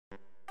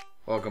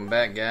Welcome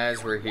back,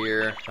 guys. We're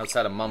here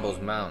outside of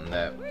Mumbo's Mountain,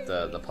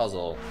 the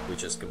puzzle we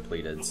just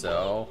completed.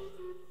 So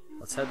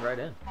let's head right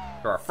in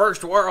for our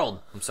first world.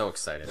 I'm so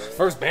excited.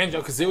 First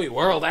Banjo Kazooie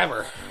world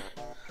ever.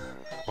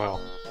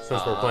 Well,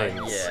 since we're playing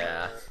this.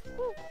 Yeah.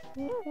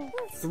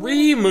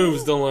 3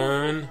 moves to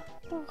learn.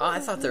 Oh, I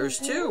thought there was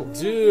 2.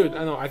 Dude,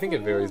 I know. I think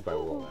it varies by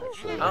world,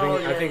 actually.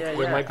 I think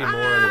there might be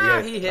more in the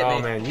beginning. He hit me. Oh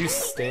man, you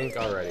stink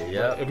already.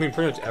 Yep. I mean,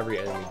 pretty much every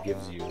enemy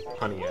gives you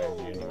honey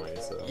energy anyway.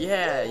 So.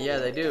 Yeah,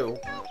 they do.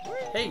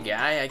 Hey,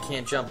 guy, I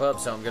can't jump up,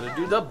 so I'm gonna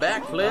do the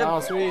backflip. Oh,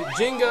 sweet.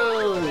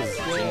 Jingos!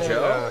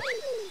 Jinjo?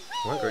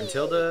 What?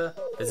 Grintilda?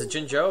 Is it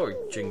Jinjo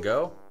or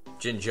Jingo?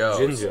 Jinjos.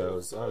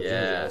 Jinjos. Oh,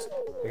 Yeah. Jinjos.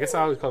 I guess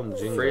I always call them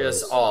Jingos. Free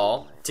us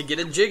all to get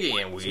a jiggy,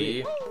 and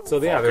we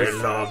So yeah, there's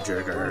love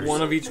jiggers.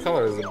 one of each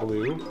color. There's a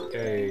blue,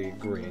 a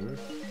green,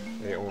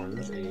 a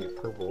orange, a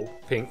purple,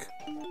 pink.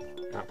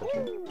 Not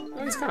purple.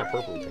 Oh, it's kind of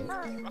purple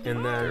pink.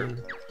 And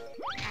then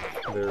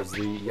there's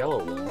the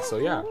yellow one. So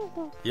yeah.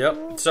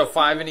 Yep. So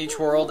 5 in each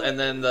world, and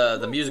then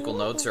the musical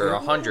notes are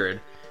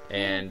 100,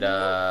 and there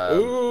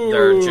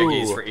are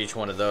jiggies for each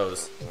one of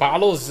those.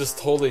 Bottles just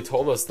totally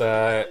told us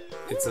that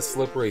it's a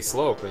slippery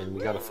slope, and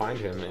we got to find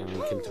him, and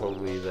we can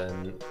totally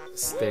then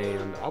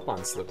stand up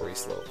on slippery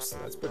slopes. So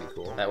that's pretty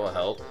cool. That will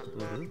help.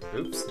 Mm-hmm.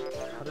 Oops.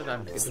 How did I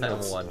miss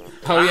that one?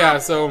 Oh yeah.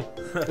 So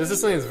this is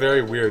something that's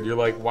very weird. You're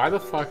like, why the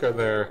fuck are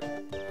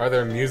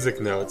there music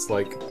notes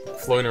like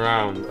floating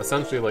around,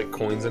 essentially like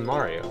coins in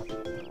Mario?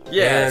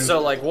 Yeah, And so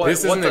like what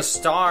the a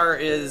star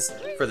is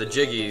for the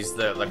jiggies,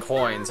 the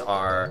coins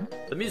are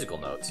the musical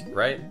notes,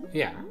 right?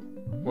 Yeah.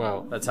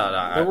 Well, That's how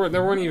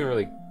there weren't even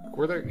really.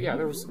 Were there? Yeah,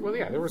 there was. Well,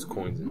 yeah, there was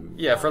coins in.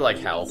 yeah, for like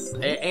health.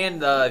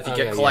 And if you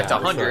collect yeah,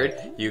 100,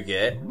 that's you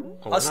get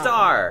Oh, a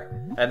star.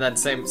 And then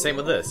same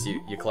with this.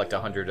 You collect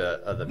 100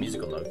 of the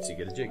musical notes, you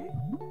get a jiggy.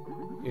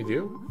 You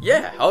do?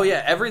 Yeah. Oh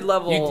yeah. Every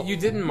level. You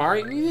didn't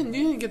Mario. You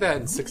didn't get that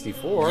in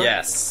 64.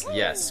 Yes.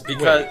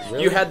 Because Wait,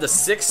 really? you had the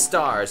 6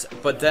 stars,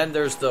 but then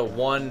there's the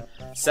 1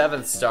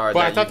 7th star. But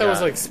that I thought you that was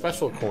got. like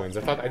special coins.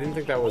 I didn't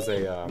think that was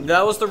a.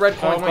 That was the red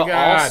coins, my but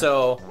God.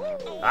 also.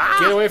 Ah!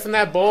 Get away from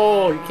that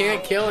bowl! You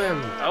can't kill him.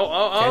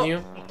 Oh. Can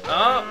you?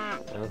 Oh.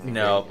 I don't think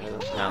No. you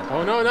can. No.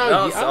 Oh no!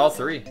 No, it's all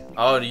 3.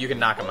 Oh, you can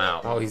knock him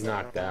out. Oh, he's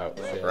knocked out.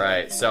 Shit.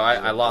 Right, so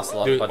I lost a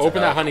lot Dude, bunch open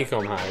of that health.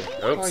 honeycomb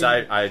hive. Oops,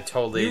 Oh, I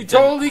totally You didn't-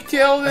 totally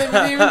killed him. You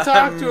didn't even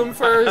talk to him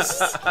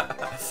first.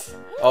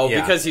 Oh,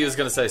 Yeah. because he was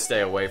gonna say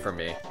stay away from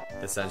me,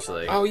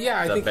 essentially. Oh yeah,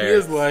 I The think bear. he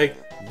is like,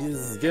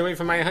 get away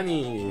from my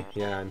honey.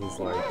 Yeah, and he's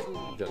like,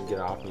 don't get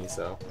off me.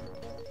 So,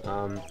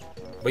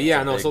 but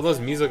yeah, no. big- So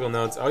those musical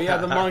notes. Oh yeah,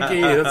 the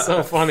monkey. That's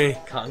so funny.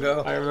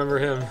 Congo? I remember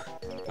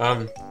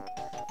him.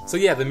 So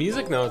yeah, the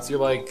music notes. You're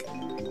like,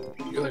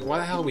 why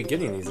the hell are we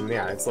getting these? And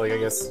yeah, it's like, I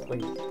guess,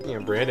 like, you know,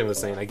 Brandon was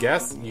saying, I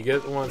guess you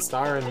get 1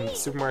 star in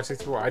Super Mario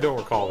 64. I don't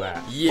recall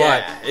that.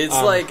 Yeah, but, it's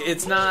like,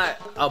 it's not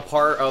a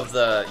part of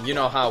the, you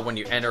know how when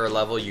you enter a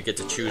level, you get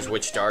to choose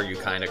which star you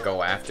kind of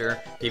go after,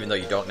 even though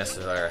you don't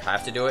necessarily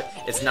have to do it.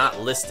 It's not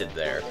listed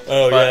there.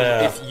 Oh, but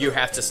yeah. if you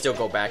have to still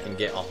go back and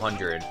get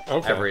 100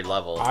 every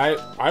level.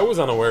 I was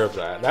unaware of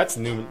that. That's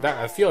new.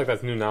 I feel like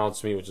that's new knowledge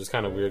to me, which is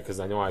kind of weird because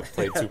I know I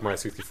played Super Mario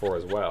 64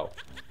 as well.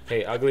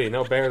 Hey, ugly,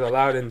 no bears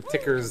allowed in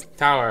Ticker's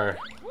Tower.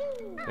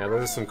 Yeah,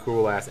 those are some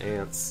cool ass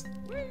ants.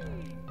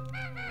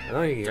 I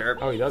don't think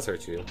he does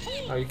hurt you.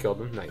 Oh, you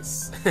killed him.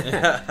 Nice.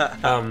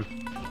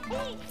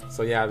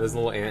 So yeah, there's a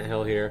little ant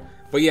hill here.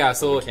 But yeah,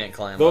 so can't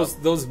climb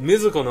those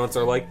musical notes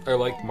are like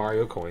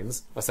Mario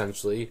coins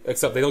essentially,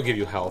 except they don't give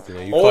you health. You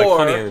know, you collect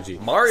honey energy.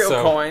 Mario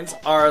coins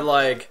are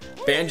like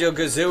Banjo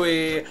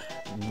Kazooie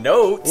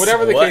notes.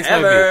 Whatever the case might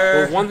be.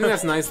 Well, one thing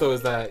that's nice though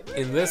is that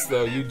in this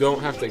though you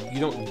don't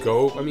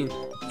go. I mean,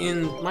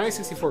 in Mario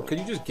 64, could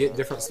you just get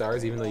different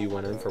stars even though you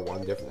went in for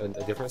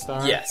a different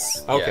star?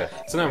 Yes. Okay.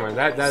 Yeah. So never mind.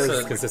 That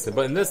is consistent.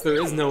 But in this,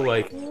 there is no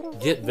like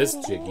get this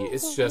jiggy.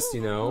 It's just,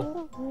 you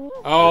know,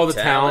 the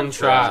Talon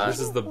Trot. This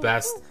is the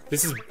best.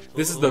 This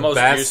is the most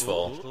best.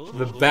 useful.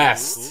 The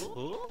best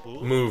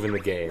move in the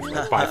game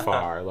by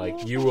far.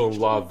 Like, you will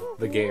love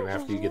the game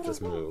after you get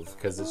this move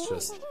because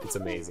it's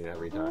amazing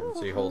every time.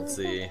 So you hold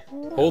Z.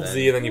 Hold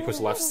Z and then you push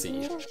left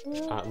C,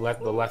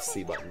 the left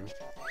C button,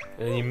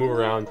 and then you move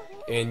around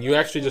and you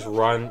actually just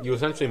run. You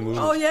essentially move.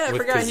 Oh yeah, I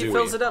with forgot Kazooie. he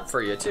fills it up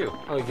for you too.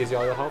 Oh, he gives you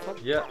all your health up?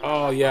 Yeah.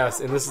 Oh yes,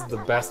 and this is the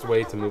best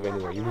way to move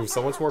anywhere. You move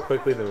so much more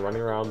quickly than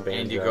running around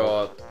Banjo. And you go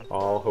up.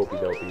 All hopey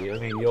dopey. I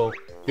mean,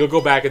 you'll go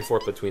back and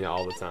forth between it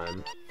all the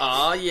time.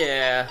 Oh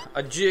yeah,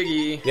 a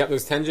jiggy. Yep,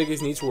 there's 10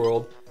 jiggies in each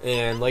world,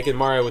 and like in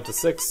Mario with the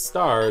 6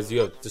 stars, you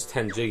have just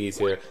 10 jiggies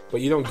here,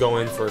 but you don't go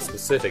in for a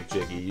specific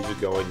jiggy. You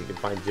just go in, you can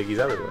find jiggies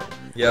everywhere.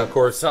 Yeah, and of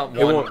course, one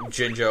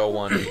Jinjo,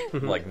 one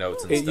like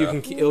notes and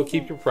stuff. It'll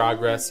keep your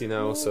progress, you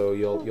know, so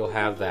you'll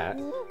have that.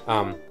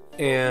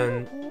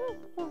 And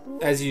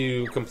as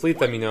you complete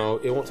them,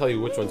 it won't tell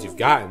you which ones you've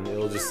gotten.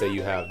 It'll just say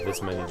you have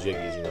this many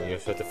jiggies. You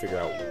have to figure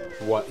out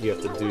what you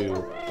have to do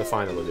to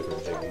find all the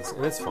different jiggies,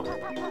 and it's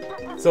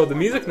fun. So the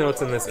music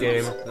notes in this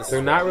game,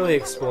 they're not really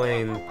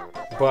explained,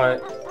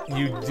 but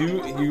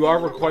you are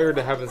required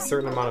to have a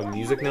certain amount of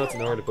music notes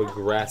in order to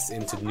progress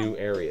into new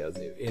areas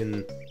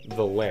in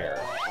the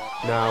lair.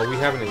 Now, we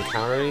haven't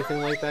encountered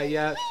anything like that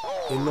yet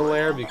in the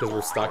lair because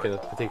we're stuck in a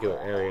particular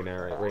area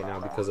right now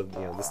because of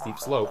the steep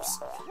slopes.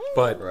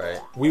 But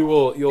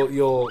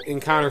you'll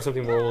encounter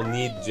something where we'll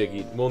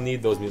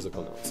need those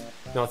musical notes.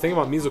 Now, the thing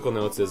about musical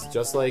notes is,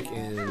 just like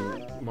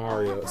in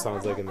Mario, it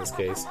sounds like in this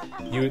case,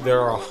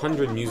 there are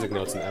 100 music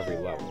notes in every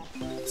level.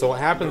 So what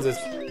happens is,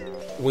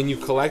 when you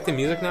collect the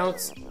music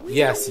notes,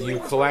 yes, you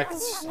collect,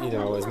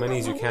 as many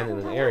as you can in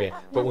an area.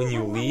 But when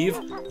you leave,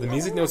 the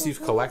music notes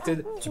you've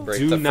collected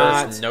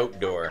first note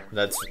door.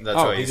 That's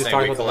what he's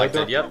saying we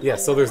collected. Yep. Yeah,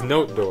 so there's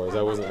note doors.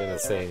 I wasn't going to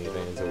say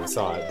anything until we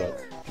saw it,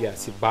 but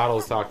yes,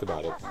 Bottles talked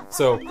about it.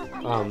 So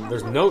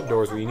there's note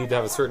doors where you need to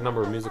have a certain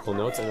number of musical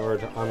notes in order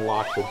to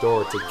unlock the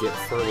door to get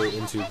further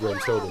into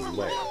Gruntilda's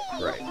lair.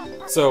 Right.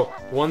 So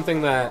one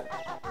thing that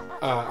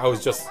I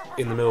was just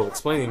in the middle of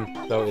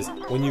explaining, though, is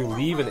when you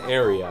leave an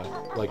area,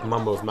 like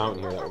Mumbo's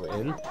Mountain here that we're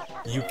in,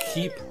 you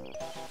keep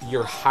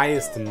your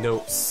highest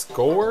note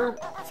score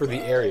for the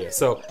area.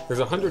 So there's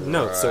 100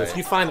 notes, so if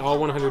you find all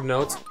 100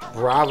 notes,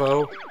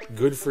 bravo,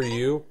 good for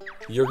you.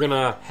 You're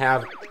gonna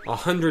have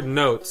 100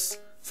 notes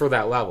for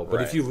that level.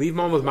 But if you leave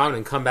Mumbo's Mountain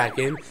and come back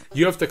in,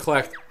 you have to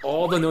collect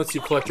all the notes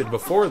you collected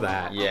before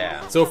that.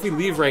 Yeah. So if we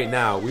leave right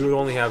now, we would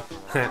only have,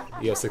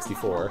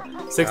 64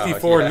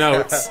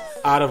 notes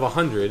out of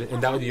 100,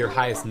 and that would be your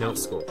highest note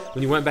score.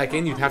 When you went back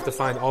in, you'd have to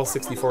find all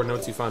 64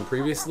 notes you found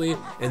previously,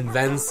 and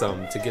then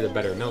some to get a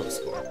better note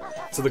score.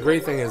 So the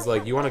great thing is,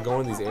 you want to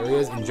go in these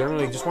areas, and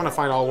generally you just want to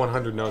find all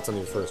 100 notes on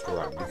your first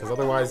run, because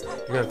otherwise you're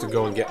going to have to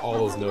go and get all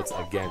those notes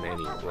again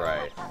anyway.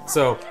 Right.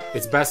 So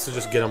it's best to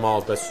just get them all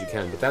as best as you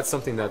can, but that's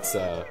something that's,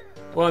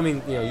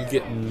 you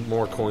get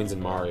more coins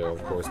in Mario,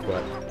 of course,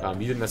 but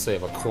you didn't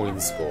necessarily have a coin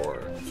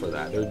score for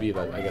that. There would be,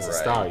 a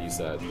star, you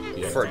said.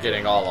 For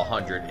getting all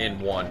 100 in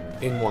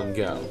one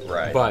go.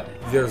 Right. But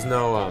there's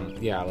no,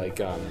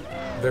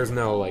 there's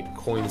no,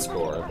 coin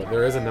score, but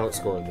there is a note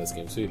score in this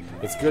game. So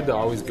it's good to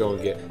always go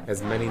and get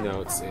as many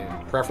notes,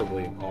 and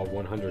preferably all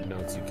 100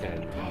 notes you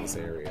can in this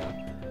area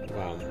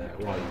while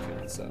you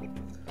can, so...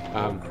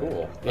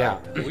 cool. Yeah,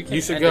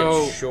 you should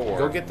go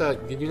get the.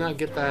 Did you not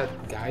get that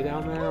guy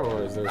down there,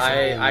 or is there?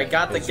 I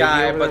got the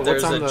guy, but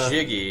there's a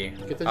jiggy.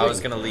 Get the jiggy. I was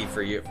gonna leave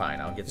for you. Fine,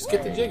 I'll get. Just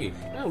get the jiggy.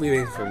 You're not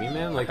leaving for me,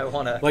 man. I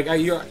wanna.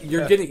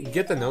 You're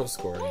get the note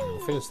score.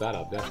 Finish that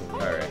up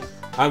definitely. All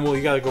right. Well,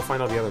 you gotta go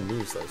find all the other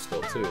moves though,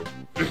 still too.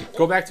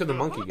 Go back to the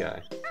monkey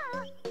guy.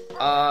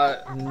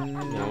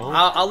 No.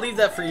 I'll leave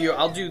that for you.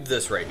 I'll do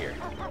this right here.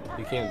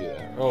 You can't do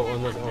that.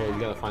 You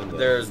gotta find the.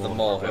 There's the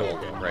molehill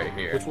right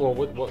here.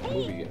 What move are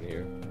you getting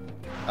here?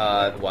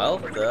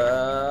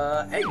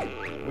 The egg.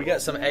 We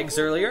got some eggs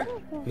earlier.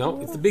 No,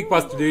 it's the beak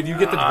buster, dude. You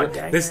get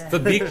the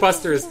beak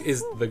buster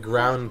is the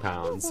ground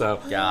pound. So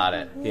got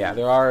it. Yeah,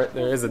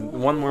 there is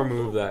one more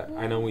move that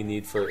I know we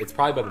need for. It's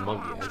probably by the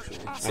monkey actually.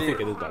 I think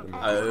it is by the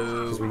monkey.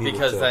 Oh,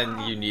 because then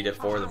you need it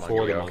for the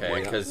monkey.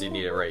 Okay, because you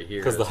need it right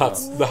here. Because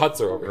the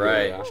huts are over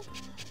here.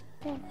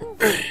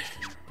 Right.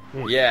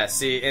 Yeah,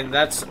 see, and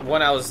that's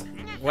when I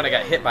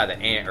got hit by the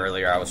ant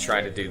earlier, I was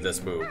trying to do this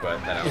move,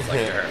 but then I was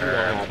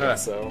like,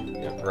 so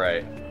yeah.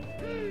 Right.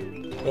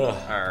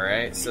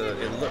 Alright, so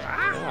it looked...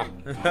 I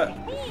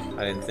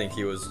didn't think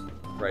he was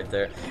right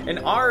there. And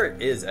R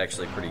is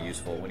actually pretty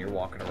useful when you're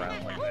walking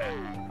around like that.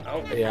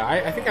 Oh. Yeah,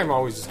 I think I'm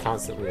always just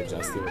constantly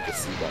adjusting with the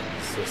C button.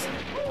 It's just,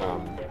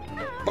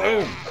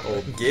 boom!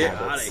 Get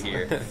out of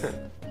here.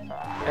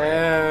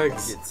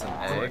 Eggs. Get some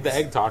eggs. Did the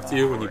egg talk to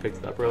you when you picked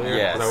it up earlier?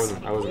 Yes.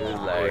 I wasn't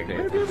paying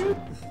attention.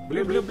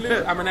 Blue, blue,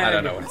 blue. I'm an egg. I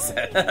don't know what it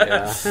said.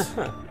 Yeah.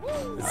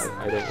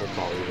 I don't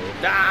recall either.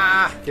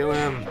 Ah! Kill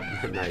him.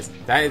 Nice.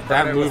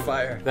 That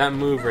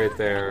move right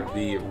there,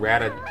 the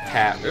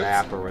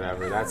rat-a-tat-rap or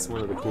whatever, that's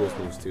one of the coolest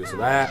moves too. So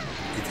the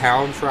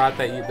talon trot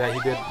that he did,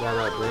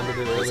 that Brandon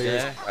did earlier,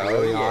 is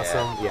really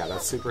awesome. Yeah,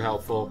 that's super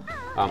helpful.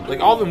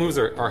 All the moves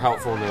are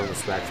helpful in their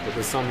respects, but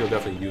there's some you'll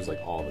definitely use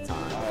all the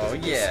time. Oh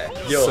yeah.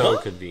 So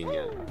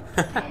convenient.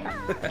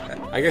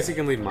 I guess you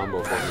can leave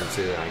Mumbo for me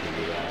too, and I can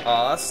do that.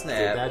 Aw, snap.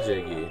 Get that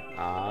jiggy.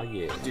 Aw,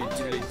 yeah.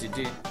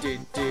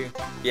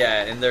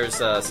 Yeah, and there's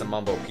some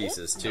Mumbo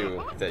pieces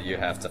too that you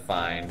have to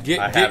find.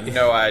 I have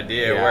no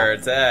idea where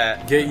it's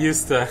at. Get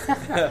used to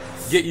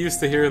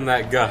hearing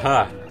that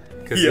gah,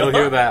 because you'll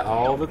hear that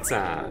all the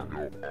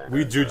time.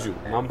 We juju,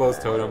 Mumbo's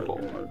totem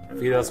pole.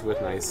 Feed us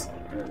with nice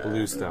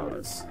blue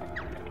stones.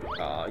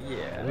 Oh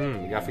yeah.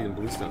 You gotta feed him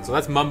blue stones. So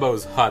that's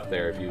Mumbo's hut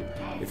there.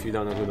 If you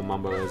don't know who the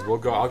Mumbo is, I'll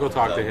go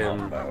talk to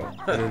him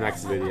in the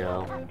next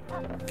video.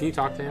 Can you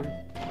talk to him?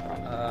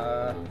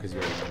 Because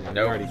you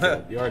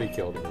already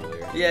killed him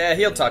earlier. Yeah,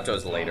 he'll talk to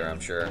us later, I'm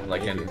sure.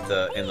 Like in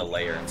the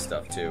lair and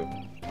stuff too.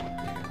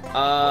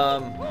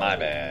 My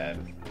bad.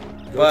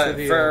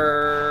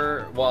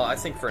 I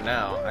think for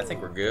now, I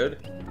think we're good.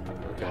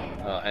 Okay.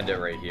 I'll end it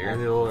right here.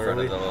 End it a little in front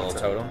early? of the little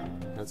That's totem.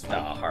 That's No,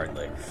 fine.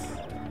 hardly.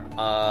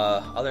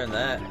 Other than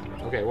that,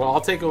 Okay, well, I'll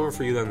take over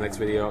for you then the next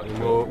video, and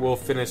we'll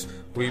finish.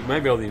 We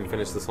might be able to even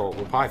finish this whole.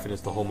 We'll probably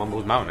finish the whole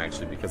Mumbo Mountain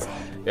actually, because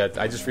yeah,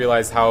 I just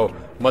realized how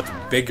much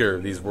bigger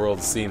these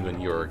worlds seemed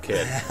when you were a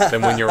kid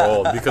than when you're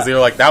old. Because they were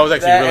like that was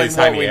actually a really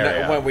tiny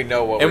area. when we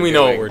know what and we're we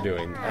know doing, what we're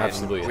doing.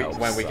 Absolutely, helps,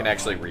 when we so. can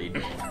actually read.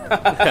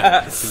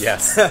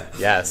 Yes,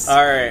 yes.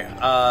 All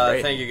right.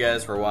 Great. Thank you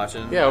guys for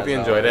watching. Yeah, I hope as you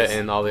enjoyed always. it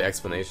and all the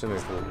explanation.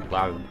 There's a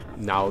lot of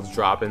knowledge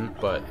dropping,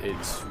 but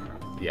it's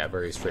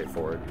very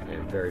straightforward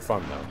and very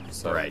fun though.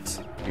 So Right.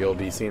 you'll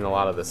be seeing a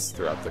lot of this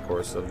throughout the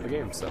course of the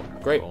game. So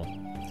great. Cool.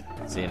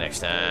 See you next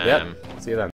time. Yep. See you then.